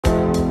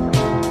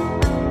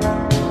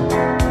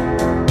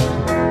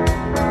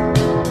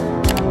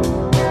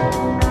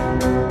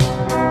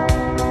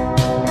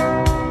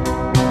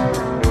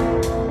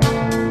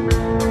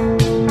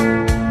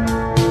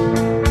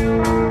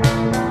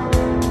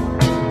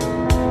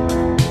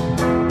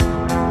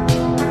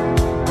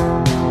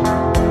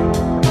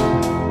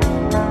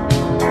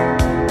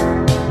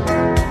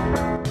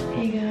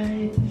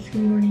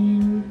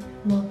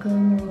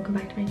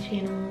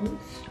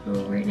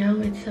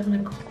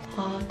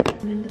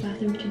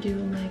bathroom to do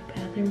my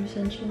bathroom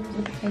essentials.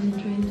 Hope you guys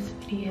enjoyed this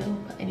video.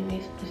 But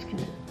anyways, I'm just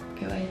gonna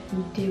go ahead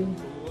and do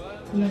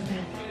my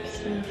bathroom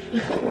stuff.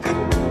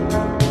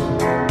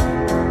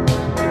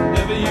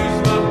 Never use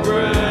my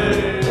brain.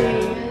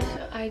 Okay, guys,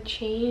 so I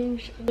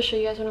changed. I'm gonna show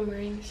you guys what I'm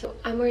wearing. So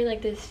I'm wearing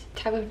like this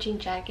type of jean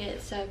jacket,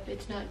 except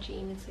it's not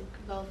jean, it's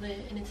like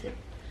velvet, and it's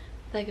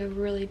like a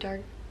really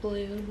dark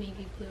blue,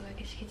 navy blue, I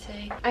guess you could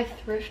say. I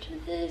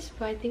thrifted this,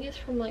 but I think it's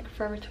from like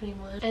Forever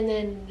 21. And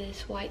then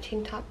this white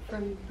tank top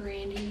from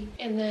Brandy.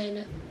 And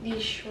then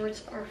these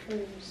shorts are from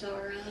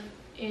Zara.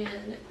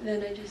 And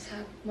then I just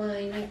have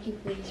my Nike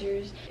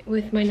blazers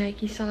with my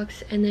Nike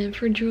socks. And then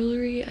for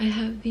jewelry, I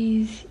have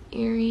these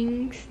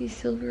earrings, these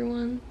silver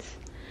ones.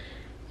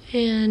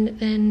 And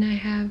then I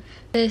have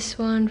this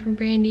one from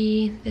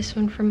Brandy, this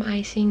one from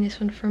Icing, this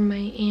one from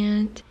my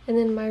aunt. And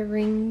then my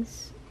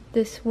rings.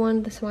 This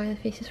one, the smiley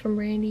face, is from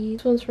Brandy.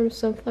 This one's from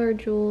Sunflower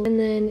Jewels. And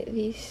then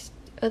these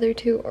other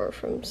two are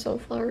from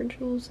Sunflower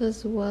Jewels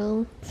as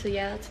well. So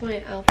yeah, that's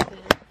my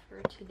outfit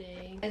for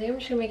today. I think I'm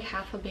just gonna make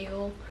half a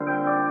bagel.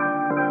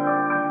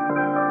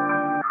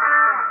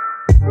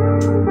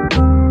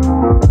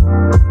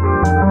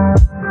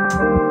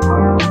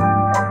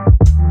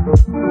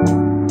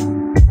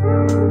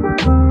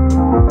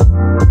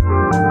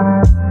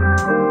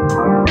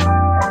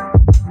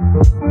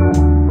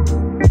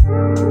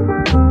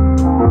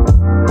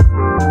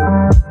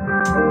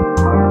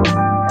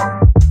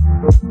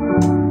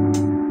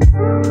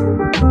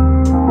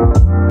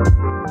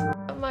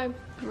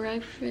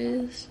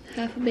 Breakfast,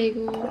 half a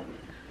bagel,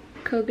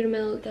 coconut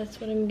milk. That's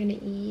what I'm gonna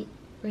eat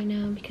right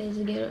now because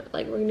again,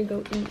 like, we're gonna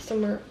go eat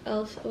somewhere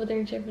else over there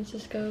in San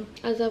Francisco.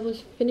 As I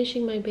was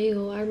finishing my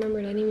bagel, I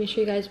remembered I didn't even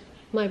show you guys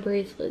my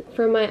bracelet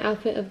for my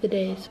outfit of the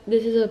day. So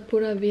this is a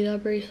Pura Vida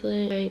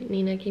bracelet.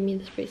 Nina gave me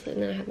this bracelet,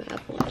 and then I have my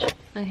Apple Watch.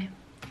 Okay,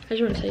 I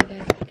just want to show you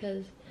guys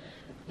because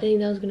I think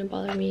that was gonna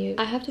bother me.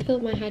 I have to fill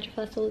up my Hydro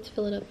Flask, so let's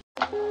fill it up.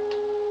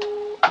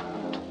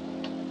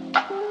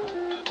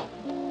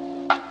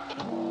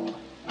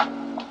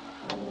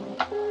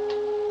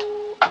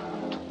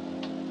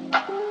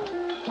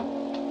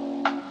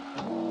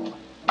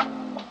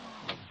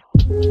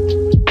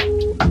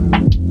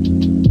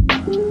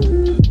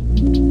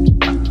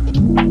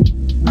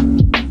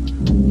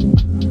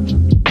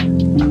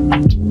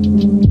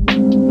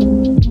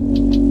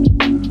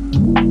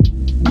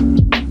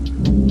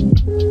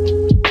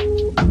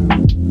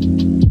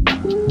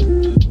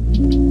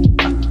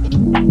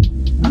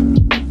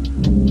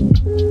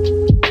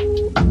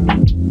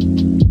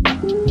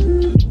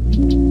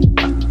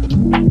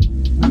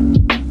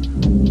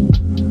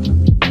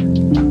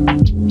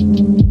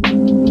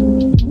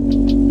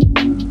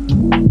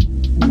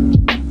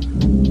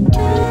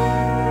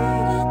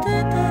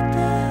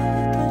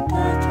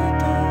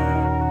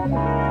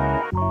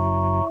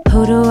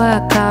 Who do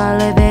I call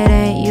if it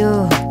ain't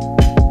you?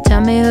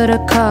 Tell me who to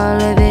call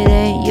if it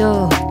ain't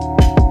you.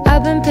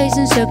 I've been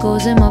pacing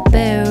circles in my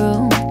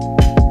bedroom.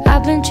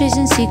 I've been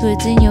chasing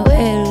secrets in your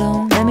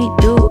heirloom. Let me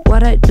do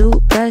what I do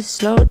best.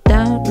 Slow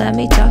down, let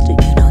me talk to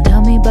you. Don't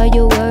tell me about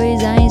your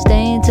worries, I ain't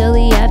staying till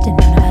the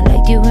afternoon. I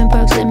liked you in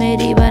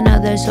proximity, but now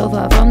they're so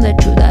far from the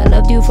truth. I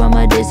loved you from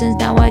a distance,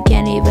 now I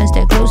can't even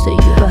stay close to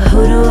you. But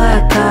who do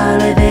I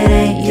call if it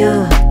ain't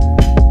you?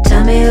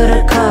 Tell me who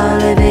to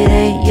call if it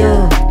ain't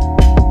you.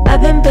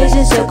 I've been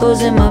pacing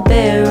circles in my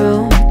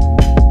bedroom.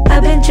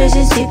 I've been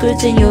chasing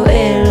secrets in your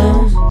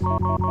heirlooms.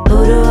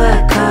 Who do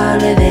I call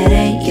if it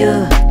ain't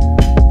you?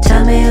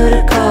 Tell me who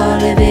to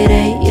call if it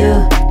ain't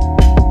you.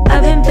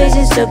 I've been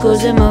pacing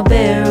circles in my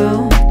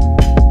bedroom.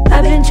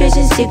 I've been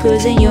chasing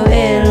secrets in your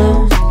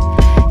heirlooms.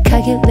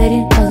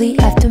 Calculating all the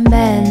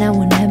aftermath.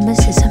 Now a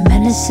nemesis, a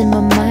menace in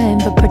my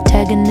mind, but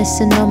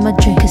protagonist in all my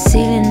dreams.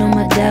 Concealing all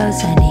my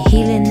doubts, I need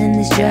healing in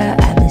this drought.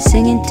 I've been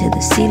singing to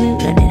the ceiling,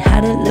 learning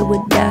how to live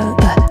with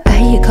doubt. I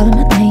hear you calling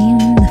my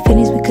name, the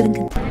feelings we couldn't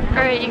get.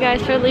 Alright, you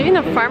guys, so we're leaving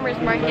the farmer's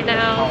market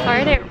now.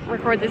 Sorry I didn't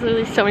record, there's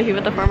literally so many people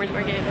at the farmer's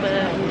market,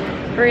 but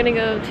we're gonna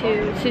go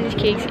to Susie's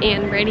Cakes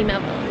and Brandy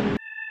Melville.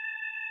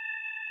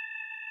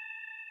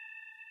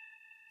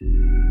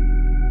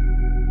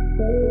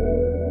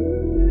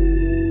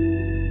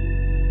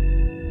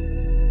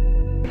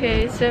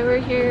 Okay, so we're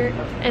here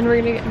and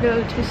we're gonna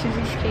go to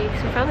Susie's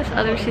Cakes. We found this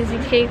other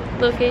Susie's Cake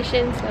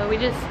location, so we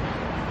just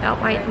thought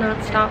why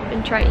not stop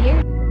and try it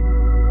here.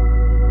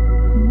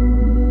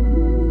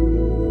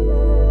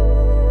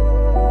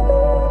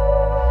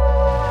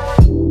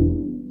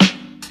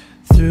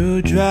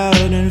 Through drought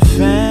and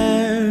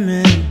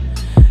famine,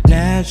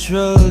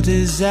 natural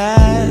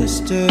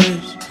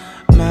disasters,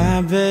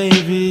 my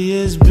baby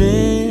has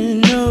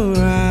been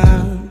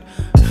around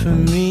for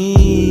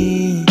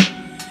me.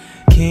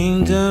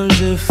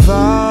 Kingdoms are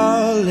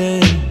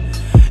falling,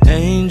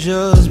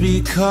 angels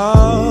be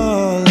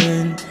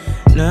calling.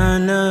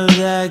 None of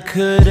that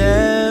could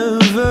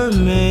ever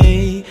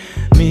make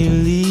me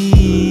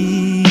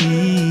leave,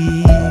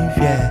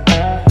 yeah.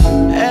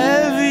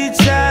 Every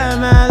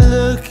time I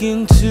look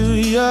into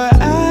your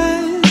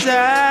eyes,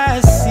 I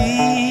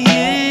see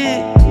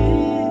it.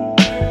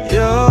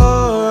 You're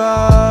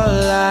all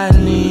I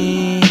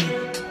need.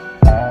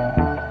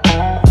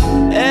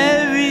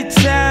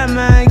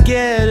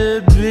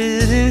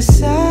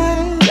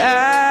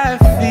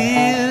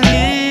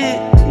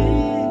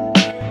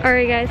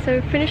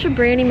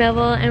 Brandy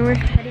Melville and we're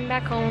heading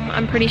back home,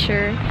 I'm pretty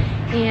sure.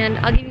 And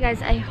I'll give you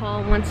guys a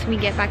haul once we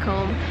get back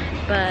home.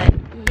 But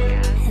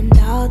yeah. And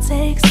I'll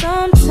take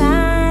some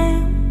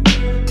time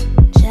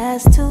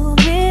just to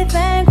be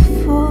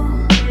thankful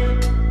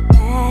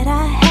that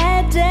I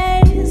had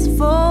days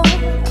full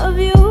of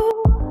you.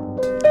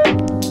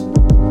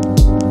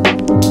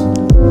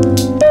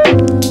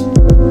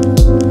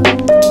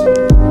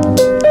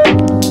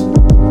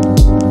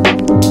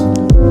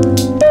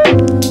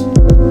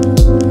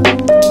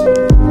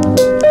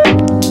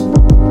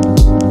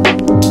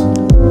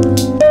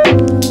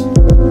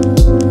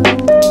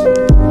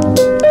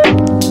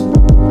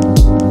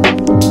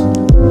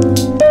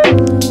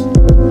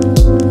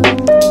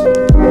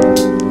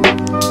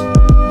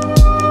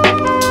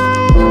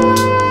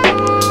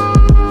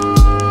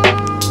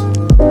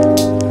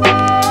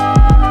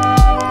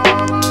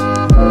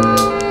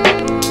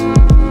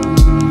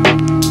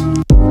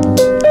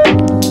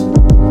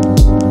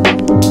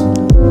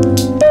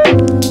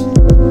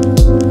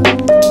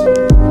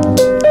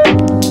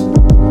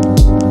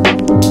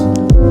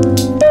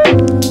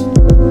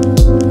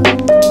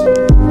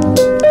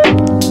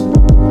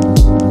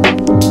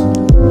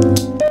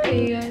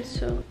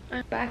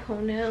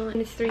 Now and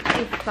it's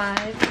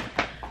 3:25,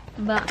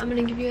 but I'm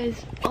gonna give you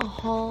guys a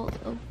haul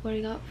of what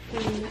I got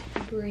from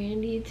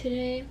Brandy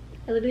today.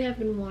 I literally have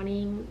been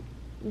wanting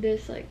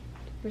this like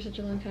for such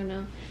a long time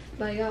now,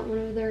 but I got one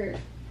of their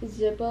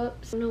zip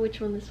ups. I don't know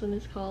which one this one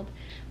is called,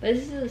 but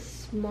this is a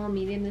small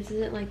medium. This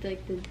isn't like the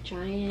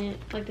giant,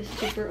 like the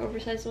super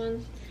oversized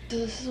ones. So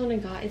this is what I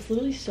got. It's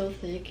literally so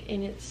thick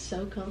and it's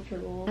so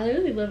comfortable. I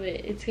really love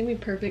it. It's gonna be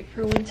perfect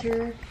for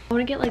winter. I want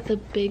to get like the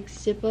big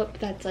zip up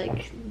that's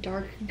like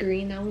dark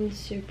green. That one's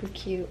super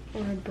cute,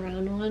 or a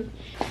brown one.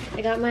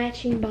 I got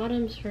matching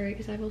bottoms for it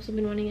because I've also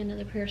been wanting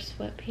another pair of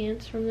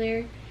sweatpants from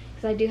there,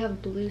 because I do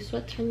have blue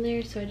sweats from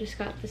there. So I just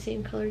got the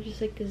same color,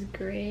 just like this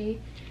gray,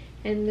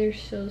 and they're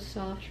so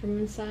soft from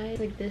inside.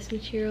 Like this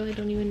material, I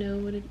don't even know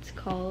what it's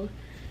called,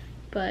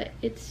 but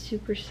it's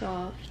super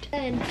soft.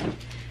 And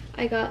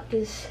I got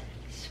this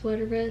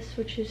sweater vest,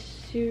 which is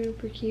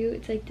super cute.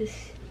 It's like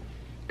this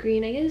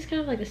green. I guess it's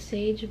kind of like a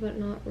sage, but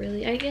not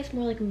really. I guess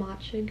more like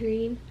matcha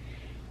green.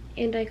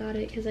 And I got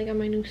it because I got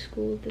my new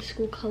school. The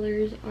school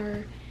colors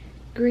are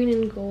green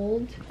and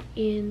gold.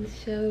 And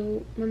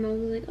so my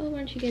mom was like, oh, why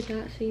don't you get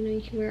that so you know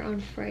you can wear it on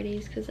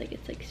Fridays, because like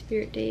it's like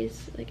spirit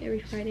days, like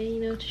every Friday,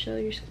 you know, to show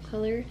your school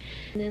color.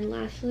 And then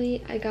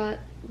lastly, I got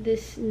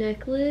this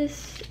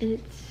necklace, and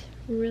it's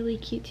really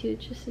cute too. It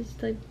just is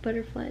like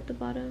butterfly at the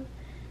bottom.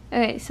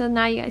 Okay, so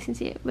now you guys can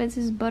see it, but it's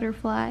this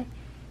butterfly,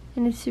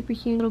 and it's super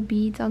cute, little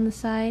beads on the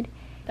side.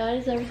 That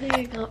is everything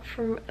I got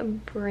from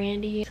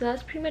Brandy. So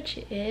that's pretty much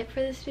it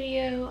for this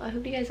video. I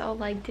hope you guys all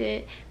liked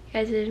it. If you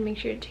guys did, make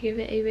sure to give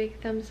it a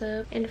big thumbs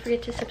up, and don't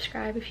forget to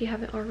subscribe if you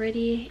haven't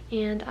already,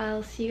 and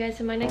I'll see you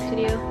guys in my next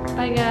video.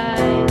 Bye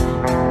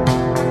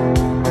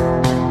guys!